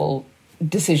skillful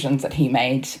decisions that he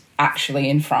made actually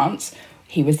in France.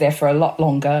 He was there for a lot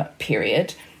longer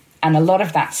period, and a lot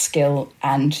of that skill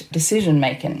and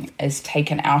decision-making is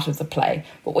taken out of the play.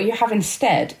 But what you have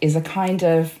instead is a kind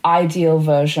of ideal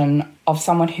version of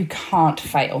someone who can't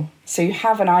fail. So you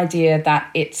have an idea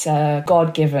that it's a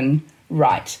God-given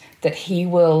right, that he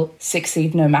will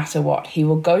succeed no matter what. He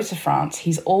will go to France,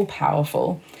 he's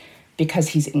all-powerful because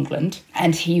he's England,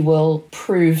 and he will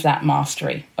prove that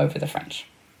mastery over the French.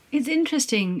 It's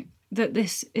interesting that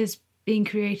this is being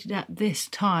created at this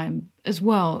time as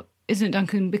well, isn't it,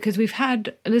 Duncan? Because we've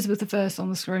had Elizabeth I on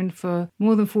the throne for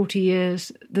more than 40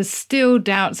 years. There's still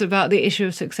doubts about the issue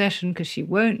of succession because she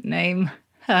won't name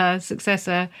her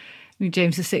successor. I mean,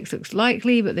 James VI looks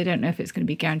likely, but they don't know if it's going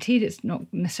to be guaranteed. It's not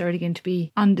necessarily going to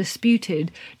be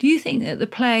undisputed. Do you think that the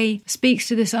play speaks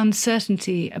to this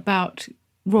uncertainty about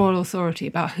royal authority,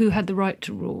 about who had the right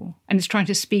to rule, and is trying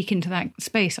to speak into that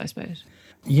space, I suppose?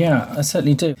 Yeah, I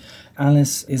certainly do.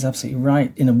 Alice is absolutely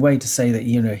right in a way to say that,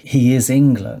 he is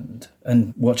England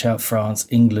and watch out France,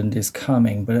 England is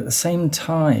coming. But at the same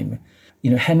time,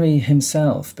 Henry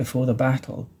himself before the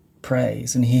battle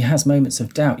prays and he has moments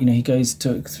of doubt. He goes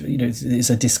to, it's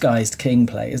a disguised king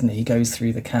play, isn't it? He goes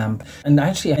through the camp and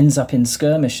actually ends up in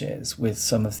skirmishes with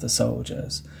some of the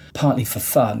soldiers, partly for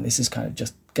fun. This is kind of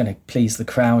just going to please the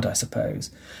crowd, I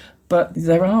suppose. But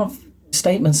there are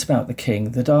statements about the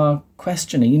king that are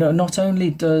questioning. Not only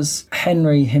does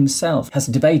Henry himself has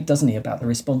a debate, doesn't he, about the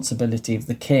responsibility of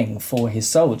the king for his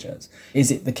soldiers.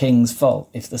 Is it the king's fault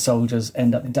if the soldiers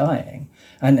end up dying?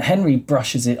 And Henry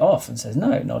brushes it off and says,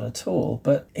 no, not at all.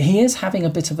 But he is having a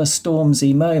bit of a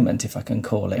Stormzy moment, if I can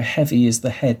call it. Heavy is the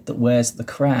head that wears the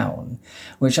crown,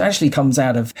 which actually comes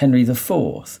out of Henry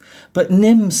IV. But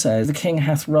Nym says, the king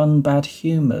hath run bad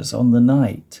humours on the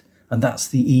night. And that's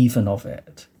the even of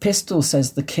it. Pistol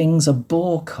says the king's a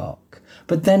borecock,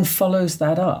 but then follows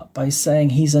that up by saying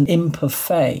he's an imp of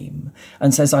fame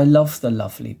and says, I love the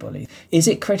lovely bully. Is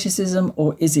it criticism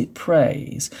or is it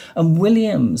praise? And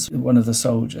Williams, one of the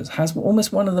soldiers, has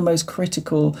almost one of the most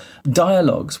critical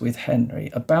dialogues with Henry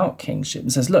about kingship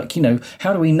and says, look,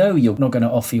 how do we know you're not going to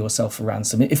offer yourself a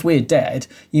ransom? If we're dead,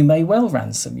 you may well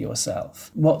ransom yourself.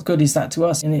 What good is that to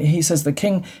us? And he says the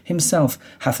king himself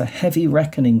hath a heavy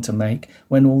reckoning to make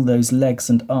when all those legs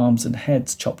and arms and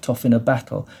heads chopped off in a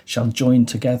battle shall join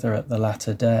together at the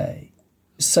latter day.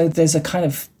 So there's a kind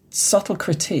of subtle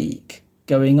critique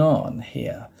going on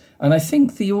here. And I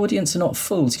think the audience are not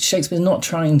fools. Shakespeare's not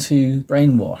trying to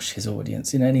brainwash his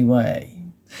audience in any way.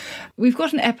 We've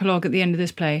got an epilogue at the end of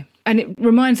this play, and it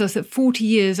reminds us that 40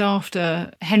 years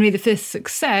after Henry V's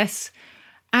success,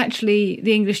 actually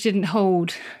the English didn't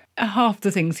hold half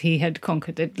the things he had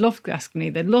conquered. They'd lost Gascony,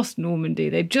 they'd lost Normandy,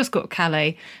 they'd just got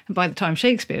Calais, and by the time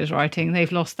Shakespeare is writing,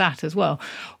 they've lost that as well.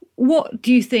 What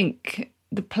do you think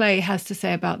the play has to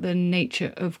say about the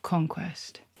nature of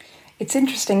conquest? It's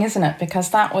interesting, isn't it? Because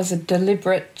that was a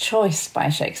deliberate choice by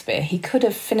Shakespeare. He could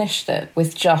have finished it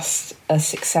with just a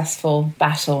successful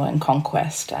battle and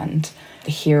conquest and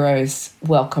the heroes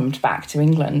welcomed back to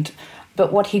England.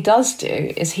 But what he does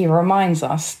do is he reminds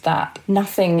us that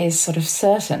nothing is sort of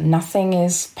certain, nothing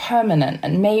is permanent,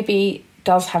 and maybe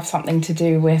does have something to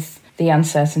do with the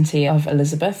uncertainty of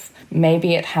Elizabeth.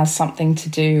 Maybe it has something to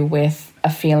do with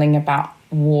a feeling about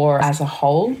war as a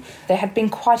whole. There had been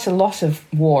quite a lot of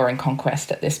war and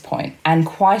conquest at this point, and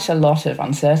quite a lot of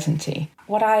uncertainty.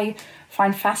 What I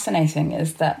find fascinating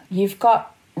is that you've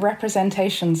got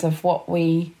representations of what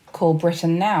we call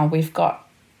Britain now. We've got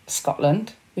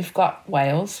Scotland, we've got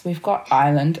Wales, we've got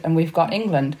Ireland, and we've got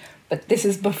England. But this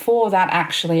is before that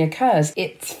actually occurs.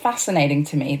 It's fascinating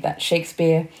to me that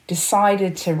Shakespeare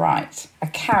decided to write a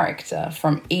character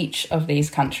from each of these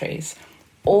countries,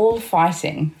 all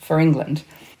fighting for England,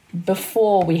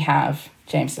 before we have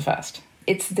James I.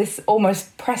 It's this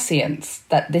almost prescience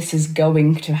that this is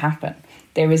going to happen.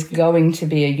 There is going to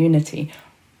be a unity.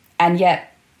 And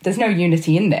yet, there's no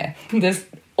unity in there. There's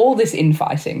all this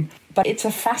infighting. But it's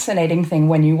a fascinating thing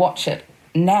when you watch it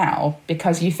now,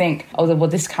 because you think, oh, well,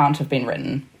 this can't have been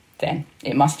written then.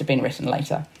 It must have been written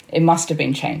later. It must have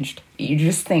been changed. You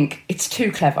just think it's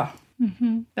too clever.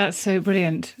 Mm-hmm. That's so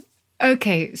brilliant.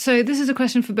 Okay, so this is a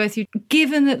question for both of you.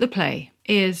 Given that the play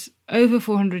is over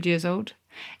 400 years old,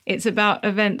 it's about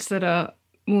events that are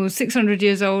more than 600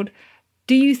 years old,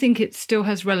 do you think it still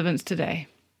has relevance today?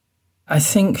 I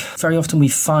think very often we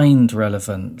find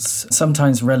relevance.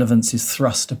 Sometimes relevance is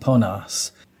thrust upon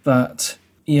us. But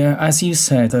yeah, as you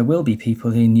said, there will be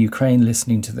people in Ukraine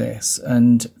listening to this.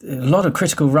 And a lot of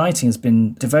critical writing has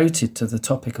been devoted to the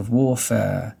topic of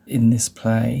warfare in this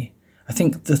play. I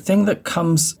think the thing that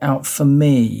comes out for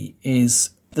me is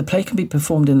the play can be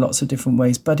performed in lots of different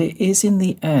ways, but it is in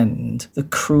the end the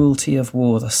cruelty of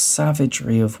war, the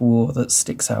savagery of war that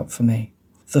sticks out for me.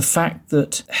 The fact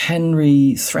that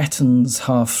Henry threatens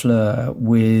Harfleur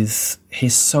with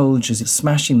his soldiers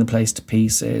smashing the place to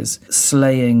pieces,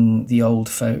 slaying the old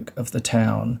folk of the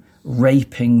town,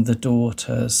 raping the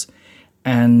daughters,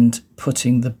 and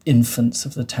putting the infants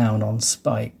of the town on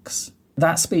spikes.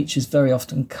 That speech is very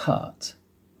often cut,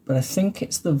 but I think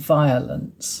it's the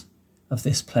violence of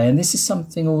this play. And this is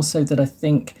something also that I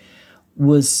think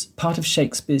was part of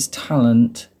Shakespeare's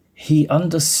talent. He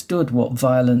understood what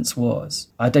violence was.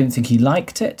 I don't think he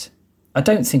liked it. I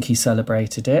don't think he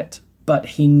celebrated it. But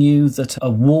he knew that a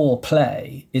war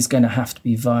play is going to have to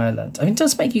be violent. I mean, it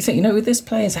does make you think, this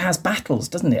play has battles,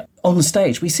 doesn't it? On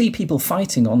stage, we see people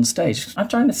fighting on stage. I'm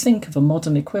trying to think of a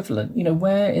modern equivalent.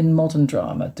 Where in modern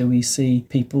drama do we see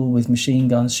people with machine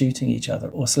guns shooting each other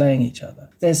or slaying each other?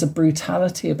 There's a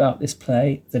brutality about this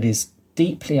play that is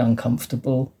deeply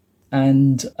uncomfortable,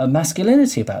 and a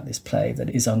masculinity about this play that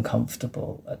is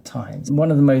uncomfortable at times.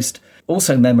 One of the most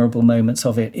also memorable moments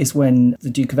of it is when the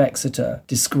Duke of Exeter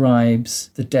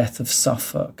describes the death of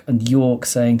Suffolk and York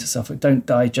saying to Suffolk, "Don't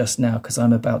die just now because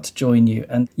I'm about to join you."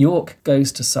 And York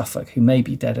goes to Suffolk, who may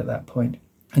be dead at that point,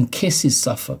 and kisses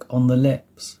Suffolk on the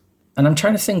lips. And I'm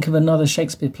trying to think of another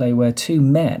Shakespeare play where two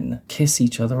men kiss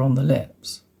each other on the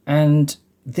lips. And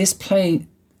this play,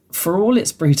 for all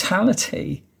its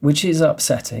brutality, which is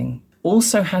upsetting,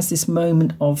 also has this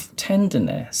moment of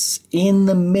tenderness in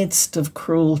the midst of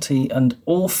cruelty and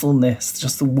awfulness,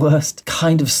 just the worst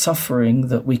kind of suffering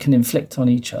that we can inflict on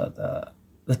each other.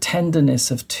 The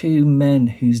tenderness of two men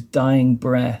whose dying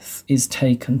breath is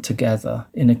taken together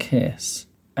in a kiss.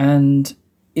 And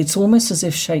it's almost as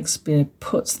if Shakespeare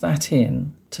puts that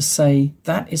in to say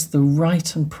that is the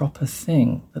right and proper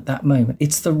thing at that moment.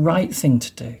 It's the right thing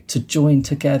to do, to join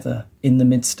together in the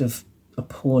midst of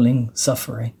appalling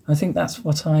suffering. I think that's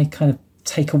what I kind of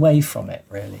take away from it,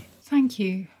 really. Thank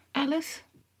you. Alice?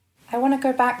 I want to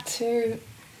go back to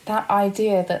that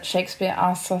idea that Shakespeare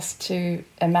asks us to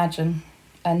imagine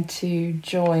and to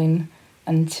join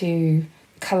and to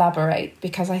collaborate,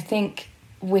 because I think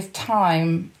with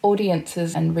time,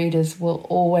 audiences and readers will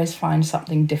always find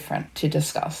something different to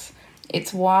discuss.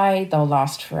 It's why they'll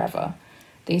last forever.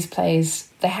 These plays,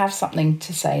 they have something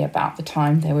to say about the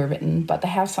time they were written, but they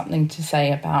have something to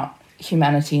say about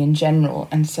humanity in general.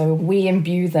 And so we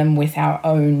imbue them with our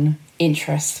own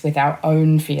interests, with our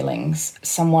own feelings.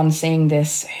 Someone seeing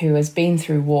this who has been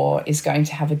through war is going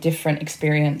to have a different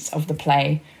experience of the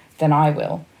play than I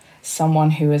will. Someone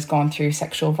who has gone through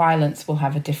sexual violence will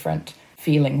have a different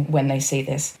feeling when they see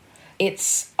this.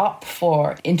 It's up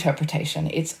for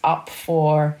interpretation. It's up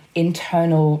for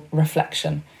internal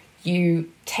reflection.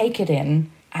 You take it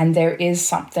in, and there is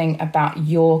something about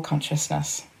your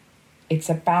consciousness. It's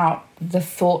about the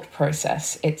thought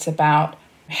process. It's about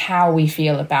how we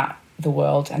feel about the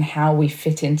world and how we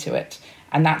fit into it.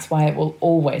 And that's why it will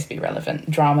always be relevant.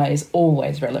 Drama is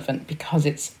always relevant because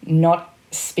it's not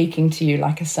speaking to you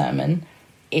like a sermon.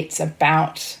 It's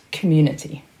about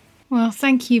community. Well,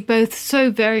 thank you both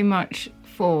so very much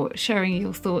for sharing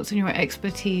your thoughts and your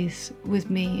expertise with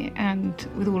me and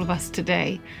with all of us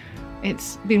today.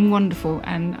 It's been wonderful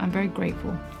and I'm very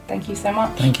grateful. Thank you so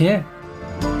much. Thank you.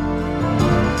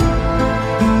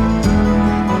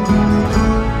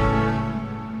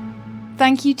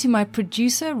 Thank you to my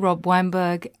producer, Rob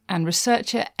Weinberg, and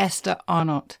researcher, Esther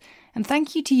Arnott. And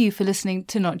thank you to you for listening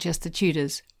to Not Just the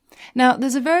Tudors. Now,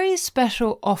 there's a very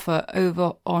special offer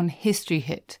over on History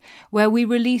Hit, where we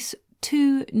release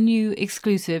 2 new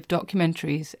exclusive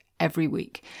documentaries every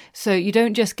week. So you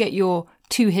don't just get your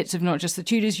 2 hits of Not Just the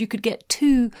Tudors, you could get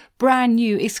 2 brand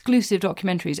new exclusive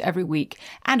documentaries every week.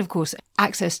 And of course,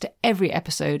 access to every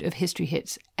episode of History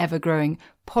Hit's ever-growing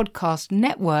podcast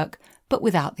network, but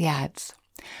without the ads.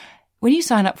 When you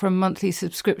sign up for a monthly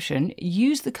subscription,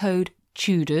 use the code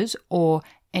TUDORS or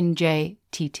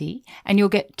NJTT, and you'll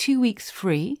get 2 weeks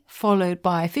free, followed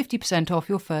by 50% off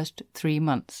your first 3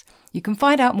 months. You can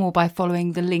find out more by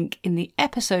following the link in the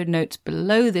episode notes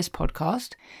below this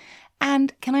podcast.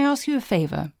 And can I ask you a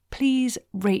favour? Please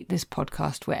rate this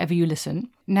podcast wherever you listen,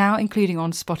 now including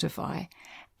on Spotify.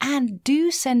 And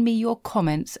do send me your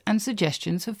comments and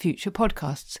suggestions for future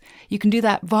podcasts. You can do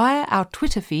that via our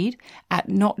Twitter feed at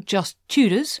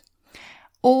NotJustTudors,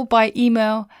 or by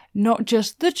email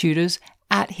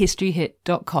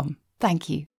notjustthetudors@historyhit.com. Thank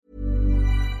you.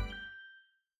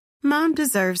 Mom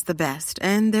deserves the best,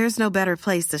 and there's no better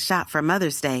place to shop for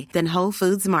Mother's Day than Whole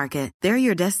Foods Market. They're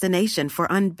your destination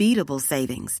for unbeatable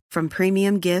savings, from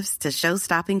premium gifts to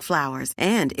show-stopping flowers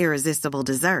and irresistible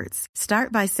desserts.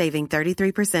 Start by saving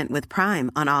 33% with Prime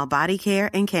on all body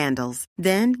care and candles.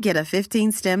 Then get a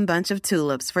 15-stem bunch of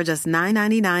tulips for just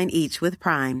 $9.99 each with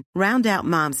Prime. Round out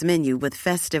Mom's menu with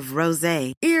festive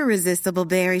rosé, irresistible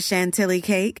berry chantilly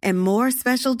cake, and more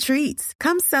special treats.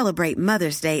 Come celebrate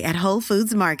Mother's Day at Whole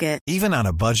Foods Market. Even on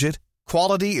a budget,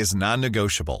 quality is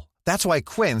non-negotiable. That's why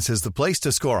Quince is the place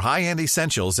to score high-end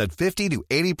essentials at 50 to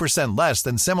 80% less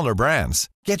than similar brands.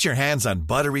 Get your hands on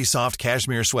buttery soft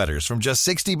cashmere sweaters from just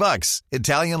 $60,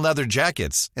 Italian leather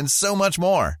jackets, and so much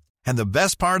more. And the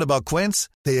best part about Quince,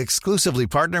 they exclusively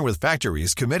partner with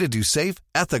factories committed to safe,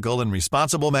 ethical, and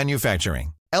responsible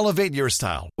manufacturing. Elevate your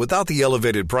style without the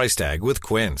elevated price tag with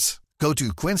Quince. Go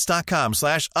to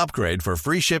quince.com/upgrade for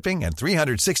free shipping and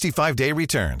 365-day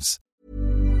returns.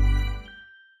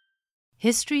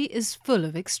 History is full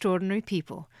of extraordinary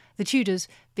people, the Tudors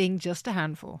being just a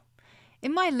handful.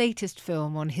 In my latest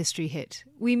film on History Hit,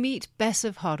 we meet Bess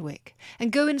of Hardwick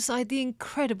and go inside the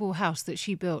incredible house that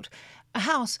she built, a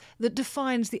house that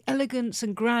defines the elegance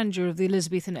and grandeur of the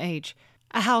Elizabethan age,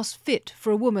 a house fit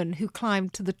for a woman who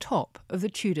climbed to the top of the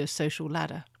Tudor social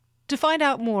ladder. To find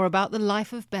out more about the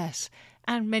life of Bess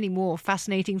and many more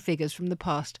fascinating figures from the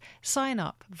past, sign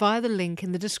up via the link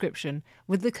in the description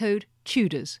with the code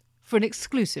TUDORS for an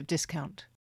exclusive discount.